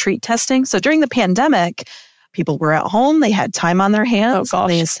and pet treat testing. So during the pandemic, people were at home, they had time on their hands.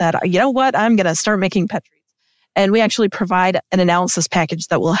 They said, you know what, I'm going to start making pet treats. And we actually provide an analysis package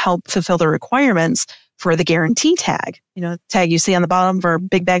that will help fulfill the requirements for the guarantee tag. You know, tag you see on the bottom for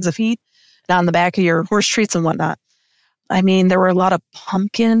big bags of feed, and on the back of your horse treats and whatnot. I mean, there were a lot of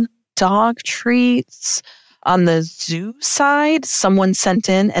pumpkin dog treats. On the zoo side, someone sent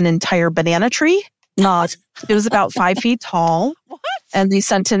in an entire banana tree. It was about 5 feet tall. What? And they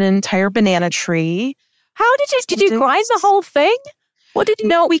sent in an entire banana tree. How did you grind the whole thing? What did you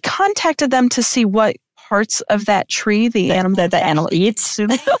know? We contacted them to see what parts of that tree the animal eats.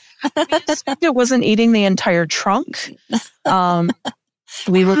 It wasn't eating the entire trunk.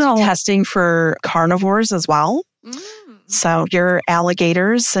 We were testing for carnivores as well. So your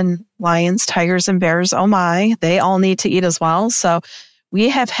alligators and lions, tigers, and bears, oh my, they all need to eat as well. So we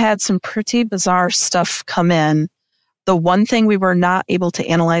have had some pretty bizarre stuff come in. The one thing we were not able to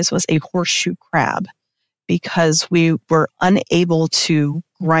analyze was a horseshoe crab because we were unable to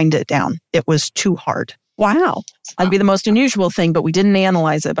grind it down. It was too hard. Wow. That'd be the most unusual thing, but we didn't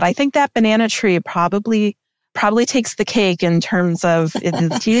analyze it. But I think that banana tree probably takes the cake in terms of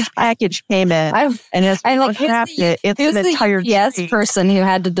the huge package came in. It's an entire tree. Person who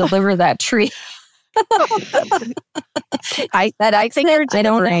had to deliver that tree. I think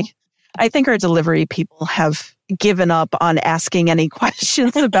our delivery people have given up on asking any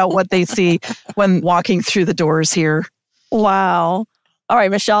questions about what they see when walking through the doors here. Wow. All right,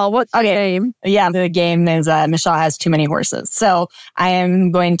 Michelle, what's the game? Yeah, the game is Michelle has too many horses. So I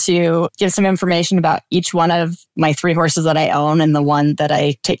am going to give some information about each one of my 3 horses that I own and the one that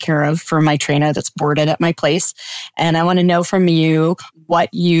I take care of for my trainer that's boarded at my place. And I want to know from you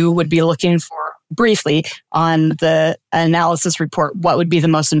what you would be looking for briefly on the analysis report. What would be the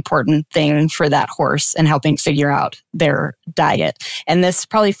most important thing for that horse and helping figure out their diet? And this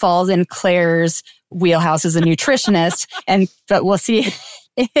probably falls in Claire's wheelhouse as a nutritionist, but we'll see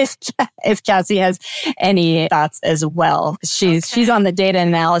if Cassy has any thoughts as well. She's on the data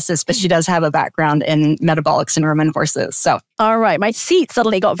analysis, but she does have a background in metabolic syndrome in horses. So, all right, my seat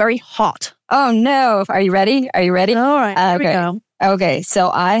suddenly got very hot. Oh no! Are you ready? All right, here we go. Okay,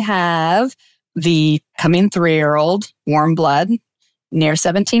 so I have the coming 3-year-old warm blood, near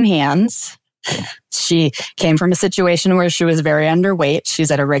 17 hands. She came from a situation where she was very underweight. She's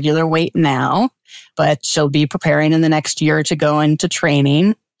at a regular weight now, but she'll be preparing in the next year to go into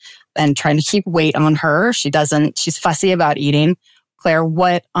training and trying to keep weight on her. She's fussy about eating. Claire,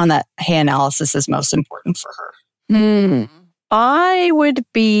 what on that hay analysis is most important for her? I would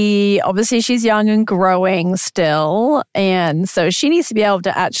be, obviously she's young and growing still. And so she needs to be able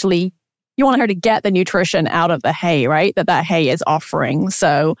to actually, you want her to get the nutrition out of the hay, right? That hay is offering.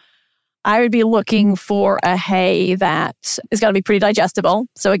 So I would be looking for a hay that is going to be pretty digestible.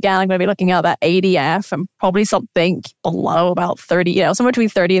 So again, I'm going to be looking at that ADF and probably something below about 30, somewhere between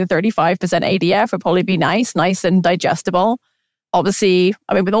 30 and 35% ADF would probably be nice and digestible. Obviously,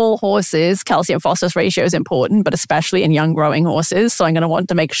 with all horses, calcium phosphorus ratio is important, but especially in young growing horses. So I'm going to want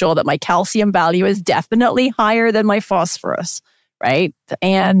to make sure that my calcium value is definitely higher than my phosphorus, right?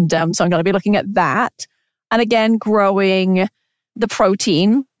 And so I'm going to be looking at that. And again, growing the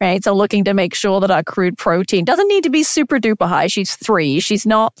protein, right? So looking to make sure that our crude protein doesn't need to be super duper high. She's 3. She's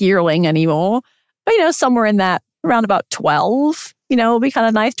not yearling anymore. But, somewhere in that, around about 12, will be kind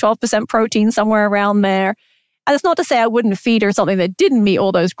of nice. 12% protein, somewhere around there. And it's not to say I wouldn't feed her something that didn't meet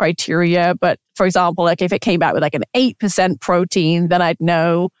all those criteria. But for example, like if it came back with like an 8% protein, then I'd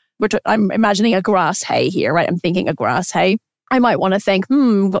know, which I'm imagining a grass hay here, right? I'm thinking a grass hay. I might want to think,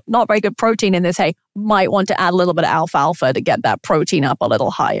 not very good protein in this hay. Might want to add a little bit of alfalfa to get that protein up a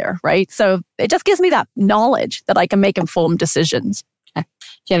little higher, right? So it just gives me that knowledge that I can make informed decisions. Do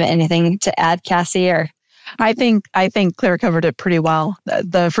you have anything to add, Cassy? Or I think Claire covered it pretty well.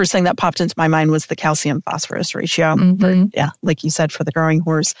 The first thing that popped into my mind was the calcium phosphorus ratio. Mm-hmm. Like you said, for the growing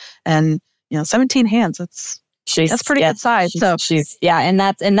horse, and 17 hands. That's pretty good size. And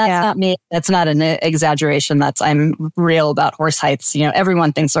that's not me. That's not an exaggeration. I'm real about horse heights.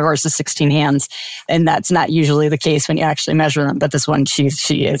 Everyone thinks a horse is 16 hands, and that's not usually the case when you actually measure them. But this one, she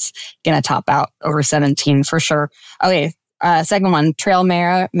is going to top out over 17 for sure. Okay. Second one, trail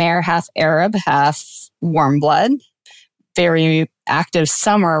mare, half Arab, half warm blood. Very active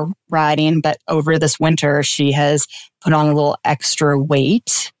summer riding, but over this winter, she has put on a little extra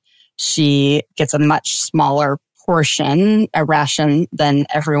weight. She gets a much smaller portion, a ration, than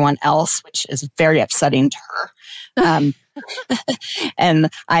everyone else, which is very upsetting to her. And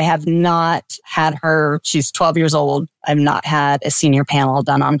I have not had her, she's 12 years old. I've not had a senior panel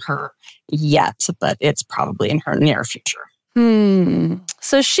done on her yet, but it's probably in her near future.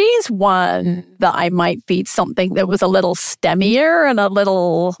 So she's one that I might feed something that was a little stemmier and a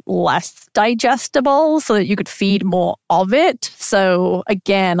little less digestible so that you could feed more of it. So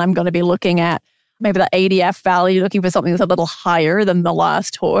again, I'm going to be looking at maybe the ADF value, looking for something that's a little higher than the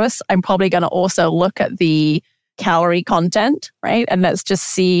last horse. I'm probably going to also look at the calorie content, right? And let's just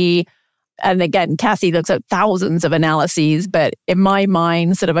see. And again, Cassy looks at thousands of analyses, but in my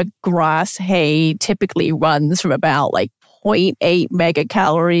mind, sort of a grass hay typically runs from about 0.8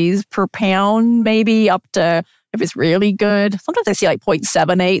 megacalories per pound, maybe up to, if it's really good, sometimes I see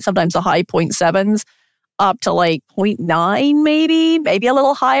 0.78, sometimes the high 0.7s, up to 0.9 maybe a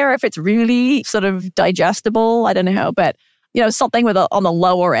little higher if it's really sort of digestible. I don't know, but something on the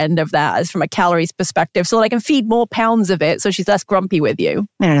lower end of that is from a calories perspective, so that I can feed more pounds of it so she's less grumpy with you.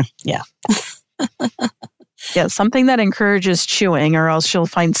 Yeah. Yeah, something that encourages chewing, or else she'll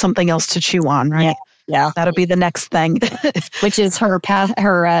find something else to chew on, right? Yeah. That'll be the next thing. Which is her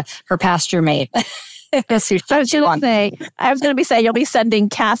pasture mate. I was going to be saying, you'll be sending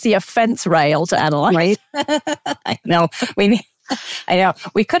Cassy a fence rail to analyze. Right? I know. We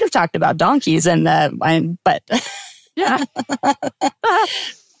could have talked about donkeys, but yeah.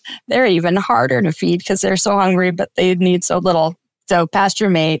 They're even harder to feed because they're so hungry, but they need so little. So pasture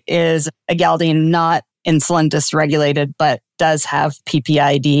mate is a gelding not insulin dysregulated, but does have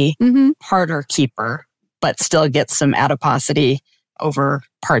PPID, harder keeper, but still gets some adiposity over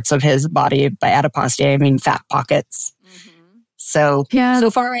parts of his body. By adiposity, I mean fat pockets. So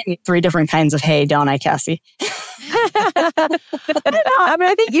far I need 3 different kinds of hay, don't I, Cassy?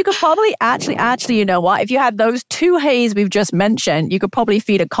 I think you could probably actually, you know what? If you had those 2 hays we've just mentioned, you could probably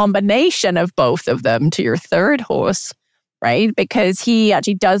feed a combination of both of them to your third horse, right? Because he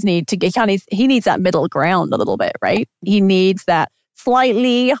actually does need to get, he needs that middle ground a little bit, right? He needs that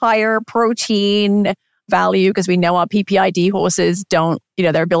slightly higher protein value, because we know our PPID horses don't,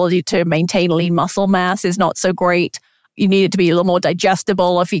 their ability to maintain lean muscle mass is not so great. You need it to be a little more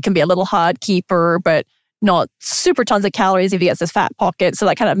digestible if he can be a little hard keeper, but not super tons of calories if he gets his fat pocket. So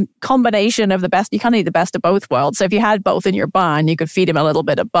that kind of combination of the best, you kind of need the best of both worlds. So if you had both in your barn, you could feed him a little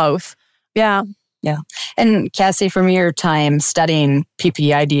bit of both. Yeah. Yeah. And Cassy, from your time studying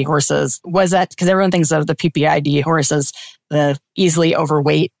PPID horses, was that, because everyone thinks of the PPID horses, the easily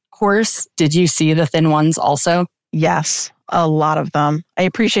overweight horse. Did you see the thin ones also? Yes, a lot of them. I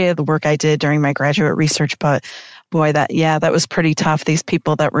appreciated the work I did during my graduate research, but boy, that was pretty tough. These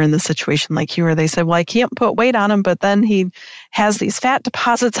people that were in the situation like you were, they said, well, I can't put weight on him, but then he has these fat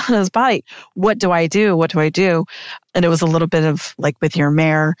deposits on his body. What do I do? And it was a little bit of like with your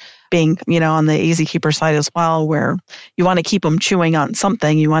mare being, on the easy keeper side as well, where you want to keep them chewing on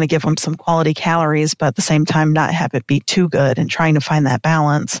something. You want to give them some quality calories, but at the same time, not have it be too good, and trying to find that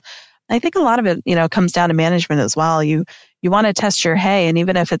balance. I think a lot of it, comes down to management as well. You want to test your hay, and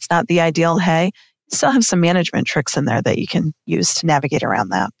even if it's not the ideal hay, still have some management tricks in there that you can use to navigate around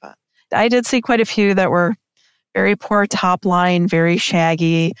that. But I did see quite a few that were very poor top line, very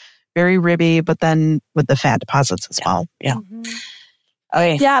shaggy, very ribby, but then with the fat deposits as well. Yeah.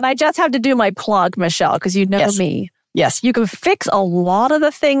 Okay. Yeah, and I just have to do my plug, Michelle, because you know me. Yes. You can fix a lot of the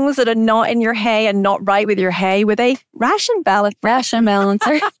things that are not in your hay and not right with your hay with a ration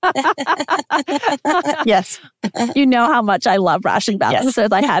balancer. Yes. You know how much I love ration balancers.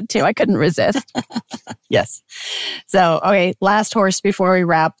 Yes. I had to. I couldn't resist. Yes. So, okay, last horse before we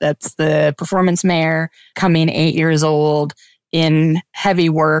wrap. That's the performance mare, coming 8 years old, in heavy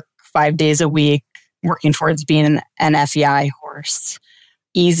work, 5 days a week, working towards being an FEI horse.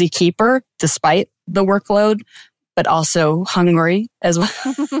 Easy keeper, despite the workload, but also hungry as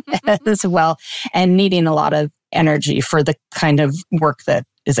well, and needing a lot of energy for the kind of work that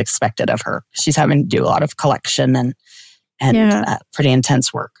is expected of her. She's having to do a lot of collection and pretty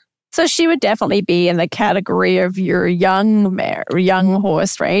intense work. So she would definitely be in the category of your young mare, young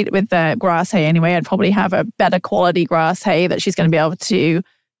horse, right? With the grass hay anyway. I'd probably have a better quality grass hay that she's going to be able to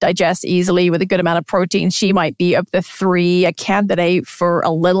digests easily with a good amount of protein. She might be, of the three, a candidate for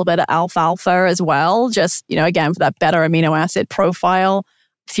a little bit of alfalfa as well. Just, again, for that better amino acid profile,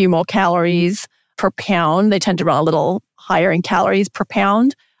 a few more calories per pound. They tend to run a little higher in calories per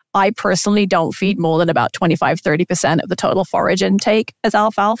pound. I personally don't feed more than about 25-30% of the total forage intake as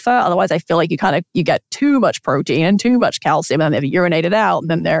alfalfa. Otherwise, I feel like you get too much protein and too much calcium, and then they've urinated out,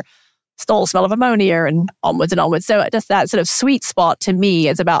 and then they're still smell of ammonia and onwards and onwards. So just that sort of sweet spot to me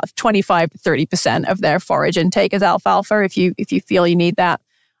is about 25-30% of their forage intake as alfalfa if you feel you need that.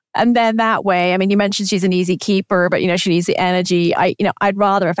 And then that way, you mentioned she's an easy keeper, but she needs the energy. I'd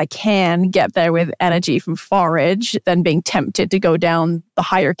rather, if I can, get there with energy from forage than being tempted to go down the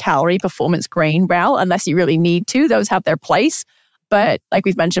higher calorie performance grain route, unless you really need to. Those have their place. But like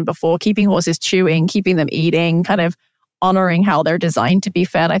we've mentioned before, keeping horses chewing, keeping them eating, kind of honoring how they're designed to be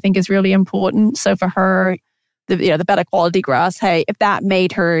fed, I think is really important. So for her, the better quality grass hay, if that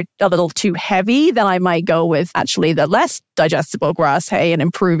made her a little too heavy, then I might go with actually the less digestible grass hay and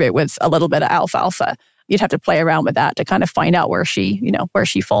improve it with a little bit of alfalfa. You'd have to play around with that to kind of find out where she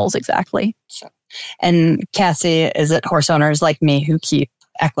falls exactly. And Cassy, is it horse owners like me who keep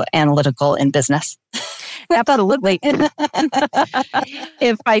Equi-Analytical in business? Absolutely.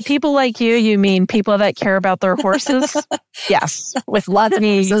 If by people like you mean people that care about their horses, yes, with lots of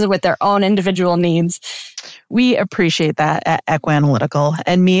needs, with their own individual needs. We appreciate that at Equi-Analytical,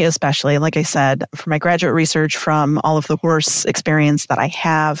 and me especially. Like I said, for my graduate research, from all of the horse experience that I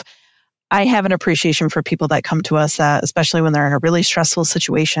have an appreciation for people that come to us, especially when they're in a really stressful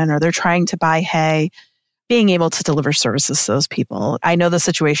situation or they're trying to buy hay, being able to deliver services to those people. I know the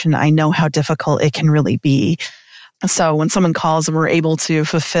situation. I know how difficult it can really be. So when someone calls and we're able to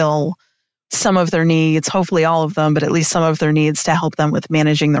fulfill some of their needs, hopefully all of them, but at least some of their needs to help them with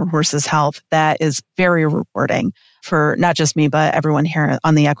managing their horse's health, that is very rewarding for not just me, but everyone here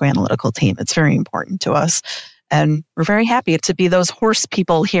on the Equi-Analytical team. It's very important to us. And we're very happy to be those horse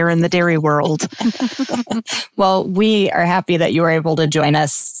people here in the dairy world. Well, we are happy that you were able to join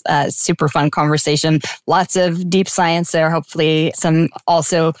us. Super fun conversation. Lots of deep science there. Hopefully some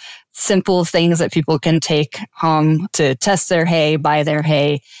also simple things that people can take home to test their hay, buy their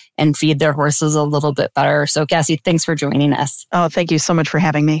hay, and feed their horses a little bit better. So Cassy, thanks for joining us. Oh, thank you so much for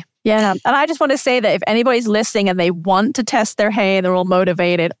having me. Yeah. And I just want to say that if anybody's listening and they want to test their hay and they're all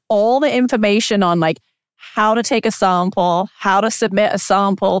motivated, all the information on how to take a sample, how to submit a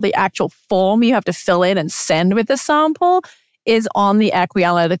sample, the actual form you have to fill in and send with the sample is on the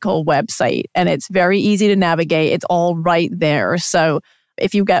Equi-Analytical website. And it's very easy to navigate. It's all right there. So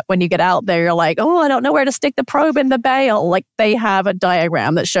when you get out there, you're like, oh, I don't know where to stick the probe in the bale. They have a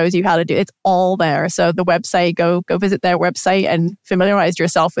diagram that shows you how to do it. It's all there. So the website, go visit their website and familiarize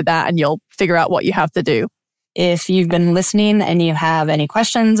yourself with that, and you'll figure out what you have to do. If you've been listening and you have any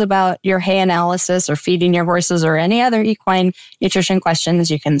questions about your hay analysis or feeding your horses or any other equine nutrition questions,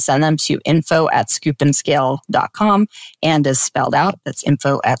 you can send them to info@scoopandscale.com, and is spelled out. That's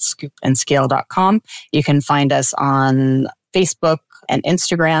info@scoopandscale.com. You can find us on Facebook and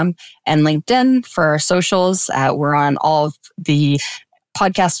Instagram and LinkedIn for our socials. We're on all of the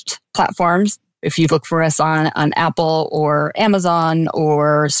podcast platforms. If you look for us on Apple or Amazon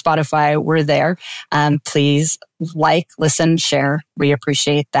or Spotify, we're there. Please listen, share. We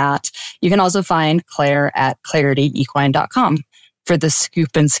appreciate that. You can also find Claire at ClarityEquine.com. For the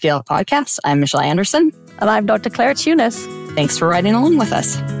Scoop and Scale podcast, I'm Michelle Anderson. And I'm Dr. Claire Tunis. Thanks for riding along with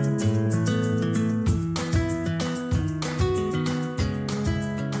us.